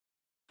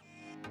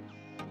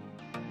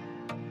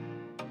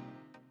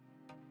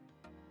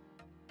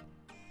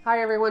Hi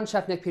everyone,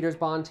 Chef Nick Peters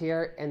Bond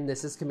here, and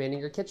this is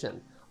Commanding Your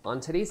Kitchen. On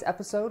today's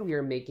episode, we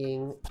are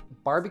making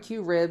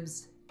barbecue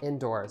ribs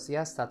indoors.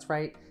 Yes, that's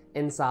right,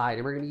 inside.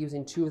 And we're gonna be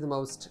using two of the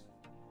most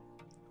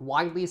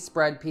widely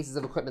spread pieces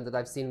of equipment that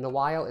I've seen in a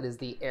while. It is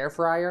the air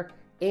fryer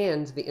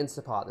and the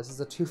Instapot. This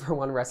is a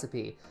 2-for-1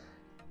 recipe.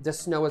 The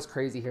snow is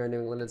crazy here in New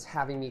England. It's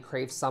having me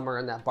crave summer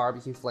and that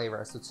barbecue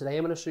flavor. So today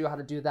I'm gonna show you how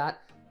to do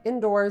that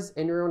indoors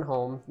in your own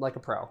home like a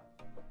pro.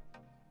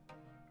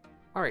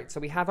 All right, so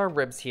we have our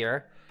ribs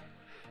here.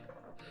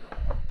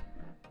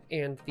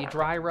 And the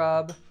dry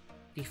rub,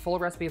 the full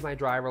recipe of my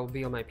dry rub will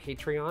be on my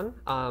Patreon.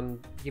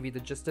 Give you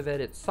the gist of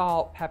it. It's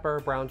salt, pepper,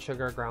 brown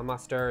sugar, ground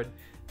mustard,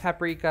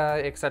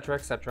 paprika, etc.,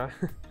 etc.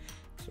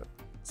 So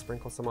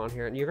sprinkle some on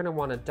here. And you're gonna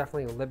wanna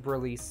definitely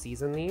liberally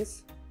season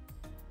these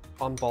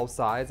on both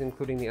sides,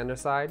 including the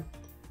underside.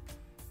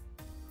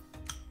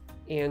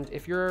 And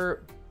if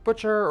your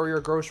butcher or your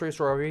grocery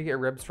store, wherever you get your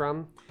ribs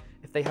from,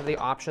 if they have the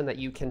option that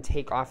you can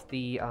take off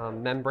the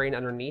membrane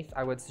underneath,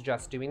 I would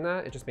suggest doing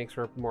that. It just makes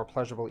for a more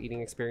pleasurable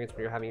eating experience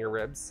when you're having your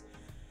ribs.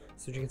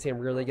 So as you can see, I'm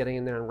really getting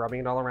in there and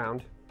rubbing it all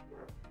around.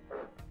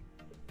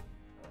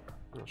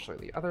 I'll show you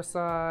the other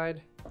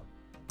side.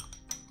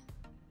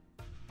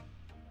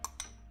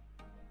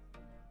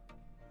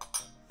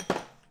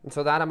 And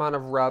so that amount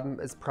of rub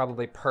is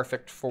probably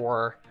perfect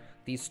for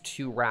these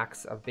 2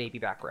 racks of baby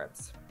back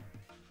ribs.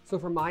 So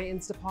for my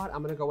Instapot,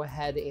 I'm gonna go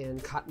ahead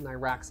and cut my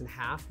racks in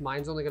half.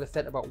 Mine's only gonna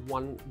fit about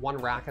one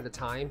rack at a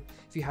time.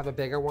 If you have a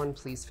bigger one,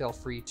 please feel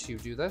free to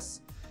do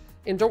this.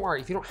 And don't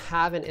worry, if you don't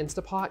have an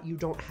Instapot, you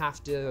don't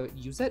have to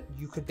use it.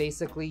 You could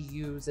basically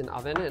use an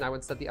oven, and I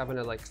would set the oven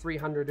at like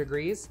 300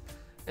 degrees.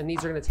 And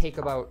these are gonna take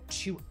about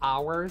 2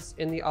 hours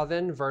in the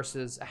oven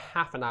versus a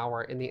half an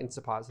hour in the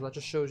Instapot. So that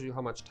just shows you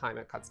how much time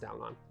it cuts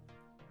down on.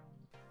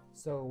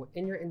 So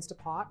in your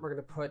Instapot, we're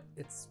gonna put,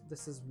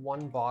 this is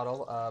 1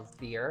 bottle of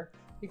beer.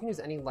 You can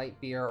use any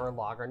light beer or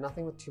lager,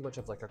 nothing with too much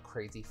of like a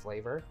crazy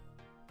flavor.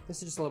 This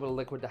is just a little bit of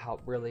liquid to help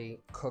really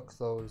cook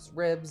those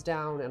ribs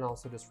down and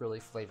also just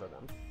really flavor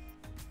them.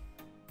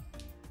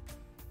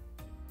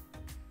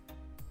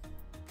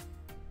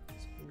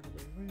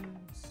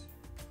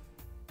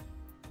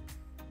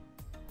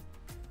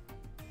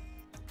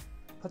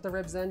 Put the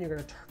ribs in, you're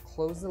gonna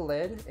close the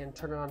lid and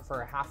turn it on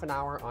for a half an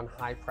hour on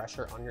high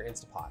pressure on your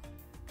Instapot.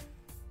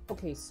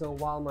 Okay, so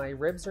while my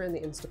ribs are in the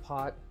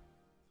Instapot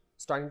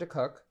starting to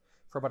cook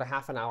for about a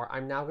half an hour,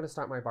 I'm now gonna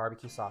start my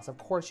barbecue sauce. Of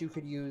course, you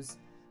could use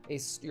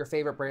your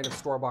favorite brand of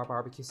store-bought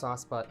barbecue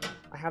sauce, but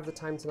I have the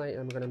time tonight and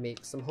I'm gonna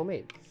make some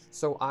homemade.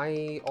 So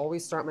I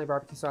always start my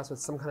barbecue sauce with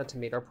some kind of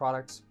tomato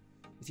product.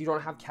 If you don't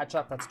have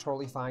ketchup, that's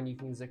totally fine. You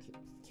can use a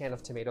can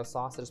of tomato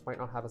sauce. It just might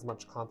not have as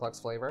much complex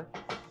flavor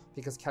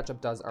because ketchup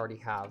does already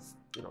have,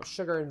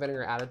 sugar and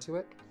vinegar added to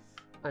it.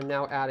 I'm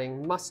now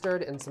adding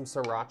mustard and some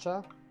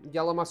sriracha.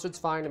 Yellow mustard's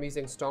fine. I'm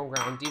using stone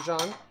ground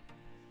Dijon.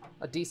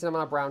 A decent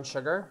amount of brown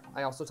sugar.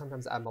 I also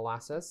sometimes add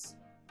molasses.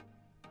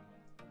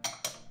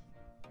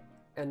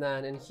 And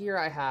then in here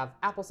I have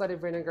apple cider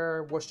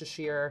vinegar,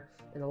 Worcestershire,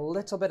 and a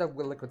little bit of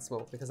liquid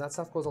smoke because that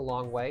stuff goes a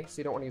long way, so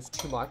you don't want to use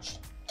too much.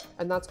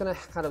 And that's gonna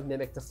kind of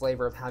mimic the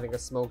flavor of having a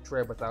smoked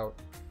rib without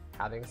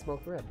having a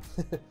smoked rib.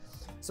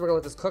 So we're gonna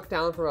let this cook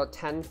down for about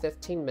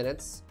 10-15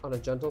 minutes on a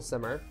gentle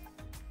simmer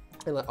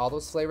and let all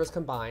those flavors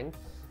combine,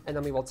 and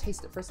then we will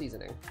taste it for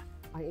seasoning.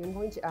 I am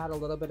going to add a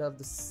little bit of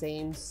the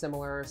same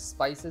similar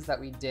spices that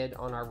we did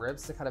on our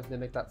ribs to kind of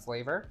mimic that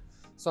flavor.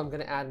 So I'm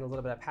gonna add in a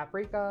little bit of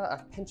paprika,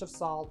 a pinch of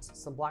salt,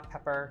 some black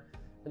pepper,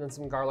 and then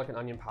some garlic and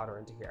onion powder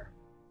into here.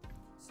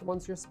 So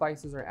once your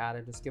spices are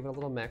added, just give it a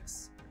little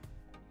mix.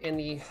 And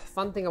the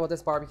fun thing about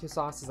this barbecue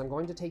sauce is I'm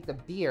going to take the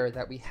beer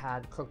that we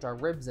had cooked our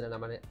ribs in and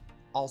I'm gonna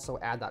also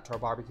add that to our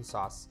barbecue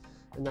sauce.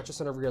 And that's just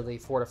gonna really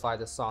fortify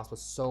this sauce with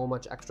so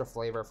much extra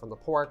flavor from the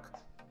pork,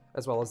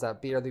 as well as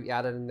that beer that we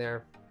added in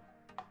there.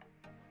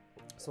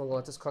 So we'll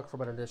let this cook for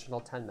about an additional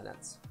 10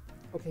 minutes.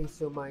 Okay,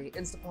 so my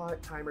Instapot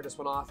timer just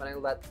went off and I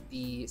let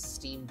the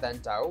steam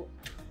vent out.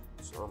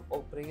 So I'm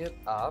opening it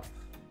up.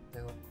 They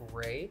look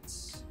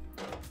great.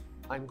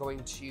 I'm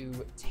going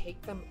to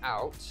take them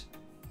out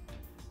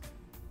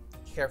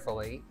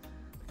carefully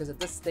because at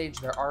this stage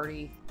they're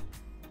already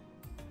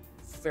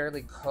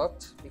fairly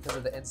cooked because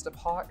of the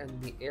Instapot, and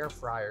the air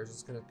fryer is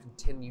just gonna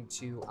continue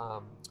to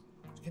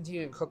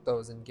cook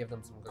those and give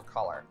them some good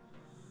color.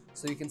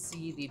 So you can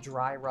see the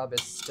dry rub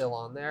is still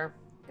on there.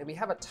 And we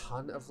have a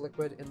ton of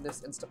liquid in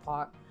this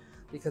Instapot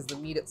because the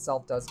meat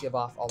itself does give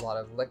off a lot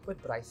of liquid,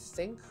 but I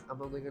think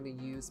I'm only gonna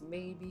use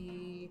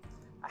maybe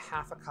a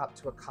half a cup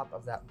to a cup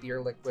of that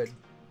beer liquid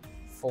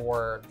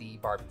for the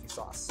barbecue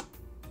sauce.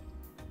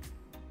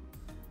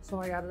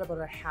 So I added about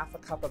a half a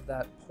cup of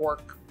that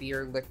pork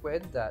beer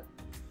liquid that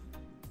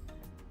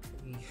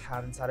we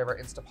had inside of our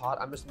Instapot.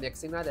 I'm just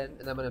mixing that in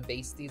and I'm gonna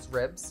baste these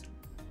ribs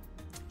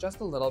just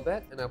a little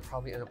bit, and I'll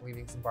probably end up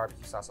leaving some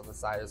barbecue sauce on the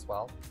side as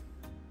well.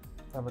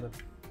 So I'm gonna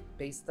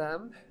baste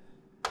them,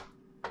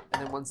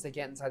 and then once they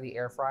get inside the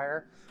air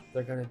fryer,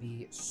 they're gonna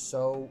be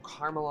so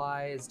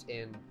caramelized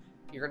and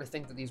You're gonna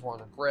think that these were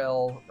on a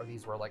grill or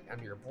these were like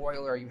under your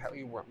broiler. You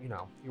were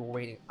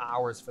waiting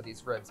hours for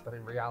these ribs, but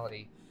in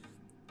reality,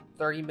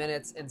 30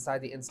 minutes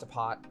inside the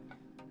Instapot,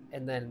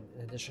 and then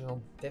an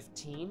additional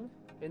 15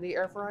 in the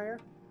air fryer.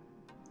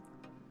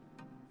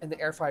 And the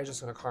air fryer is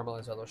just gonna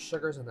caramelize all those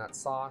sugars in that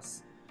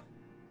sauce.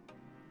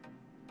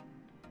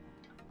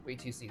 Wait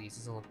till you see these.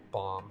 This is gonna look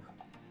bomb.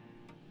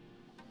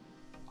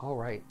 All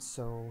right,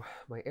 so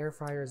my air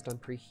fryer is done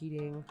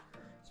preheating.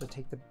 So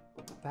take the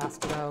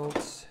basket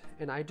out,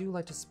 and I do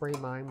like to spray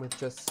mine with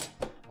just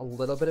a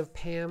little bit of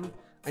Pam.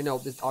 I know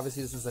this,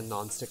 obviously this is a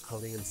non-stick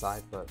coating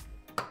inside, but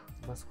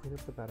the less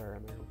cleanup the better,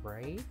 am I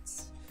right?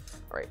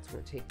 All right, so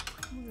I'm gonna take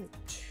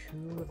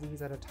 2 of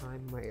these at a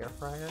time in my air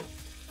fryer.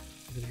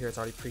 And here it's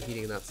already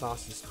preheating, and that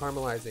sauce is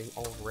caramelizing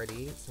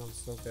already. It sounds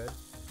so good.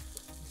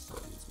 So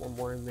there's one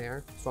more in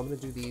there. So I'm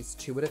gonna do these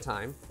 2 at a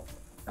time.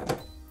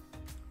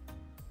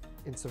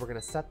 And so we're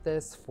gonna set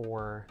this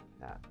for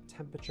that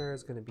temperature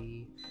is gonna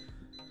be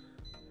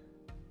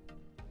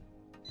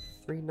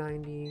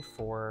 390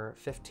 for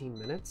 15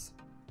 minutes.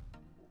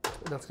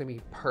 And that's gonna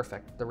be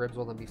perfect. The ribs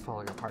will then be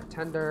falling apart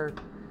tender.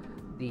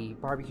 The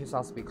barbecue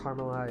sauce will be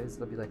caramelized.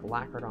 They'll be like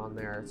lacquered on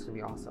there. It's gonna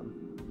be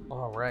awesome.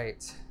 All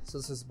right, so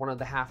this is one of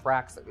the half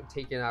racks that we've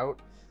taken out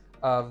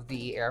of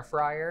the air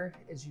fryer.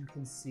 As you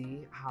can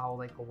see how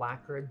like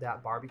lacquered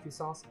that barbecue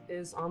sauce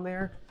is on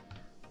there.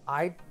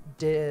 I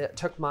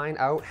took mine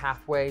out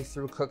halfway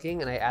through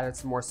cooking and I added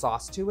some more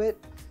sauce to it.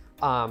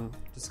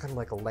 Just kind of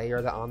like a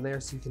layer that on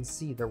there so you can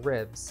see the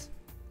ribs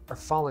are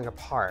falling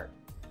apart.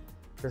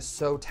 They're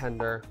so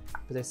tender,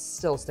 but they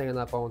still stay in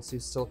that bone so you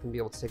still can be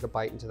able to take a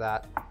bite into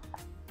that.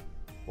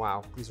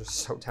 Wow, these are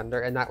so tender.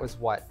 And that was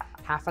what,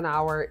 half an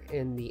hour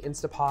in the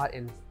Instapot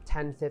and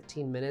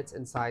 10-15 minutes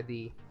inside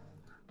the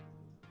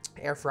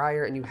air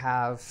fryer, and you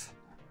have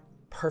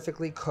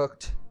perfectly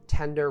cooked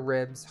tender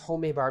ribs,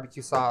 homemade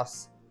barbecue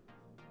sauce.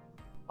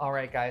 All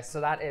right, guys,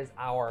 so that is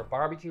our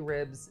barbecue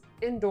ribs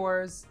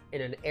indoors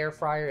in an air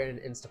fryer and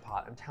an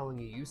Instapot. I'm telling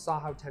you, you saw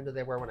how tender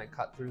they were when I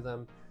cut through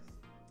them.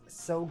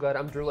 So good,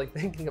 I'm drooling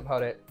thinking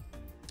about it.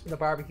 The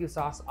barbecue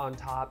sauce on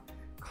top,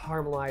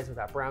 caramelized with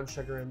that brown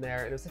sugar in there.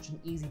 And it was such an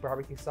easy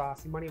barbecue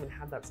sauce. You might even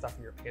have that stuff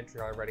in your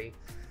pantry already.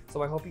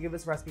 So I hope you give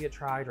this recipe a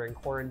try during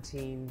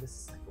quarantine.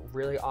 This is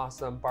really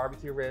awesome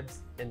barbecue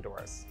ribs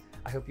indoors.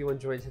 I hope you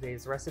enjoyed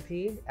today's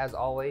recipe. As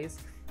always,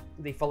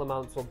 the full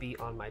amounts will be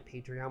on my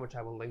Patreon, which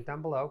I will link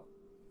down below.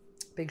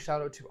 Big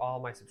shout out to all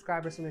my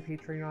subscribers on my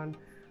Patreon.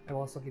 I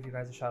will also give you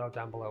guys a shout out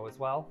down below as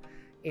well.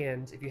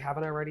 And if you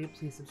haven't already,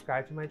 please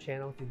subscribe to my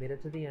channel if you made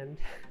it to the end.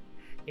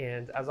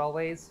 And as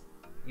always,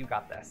 you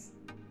got this.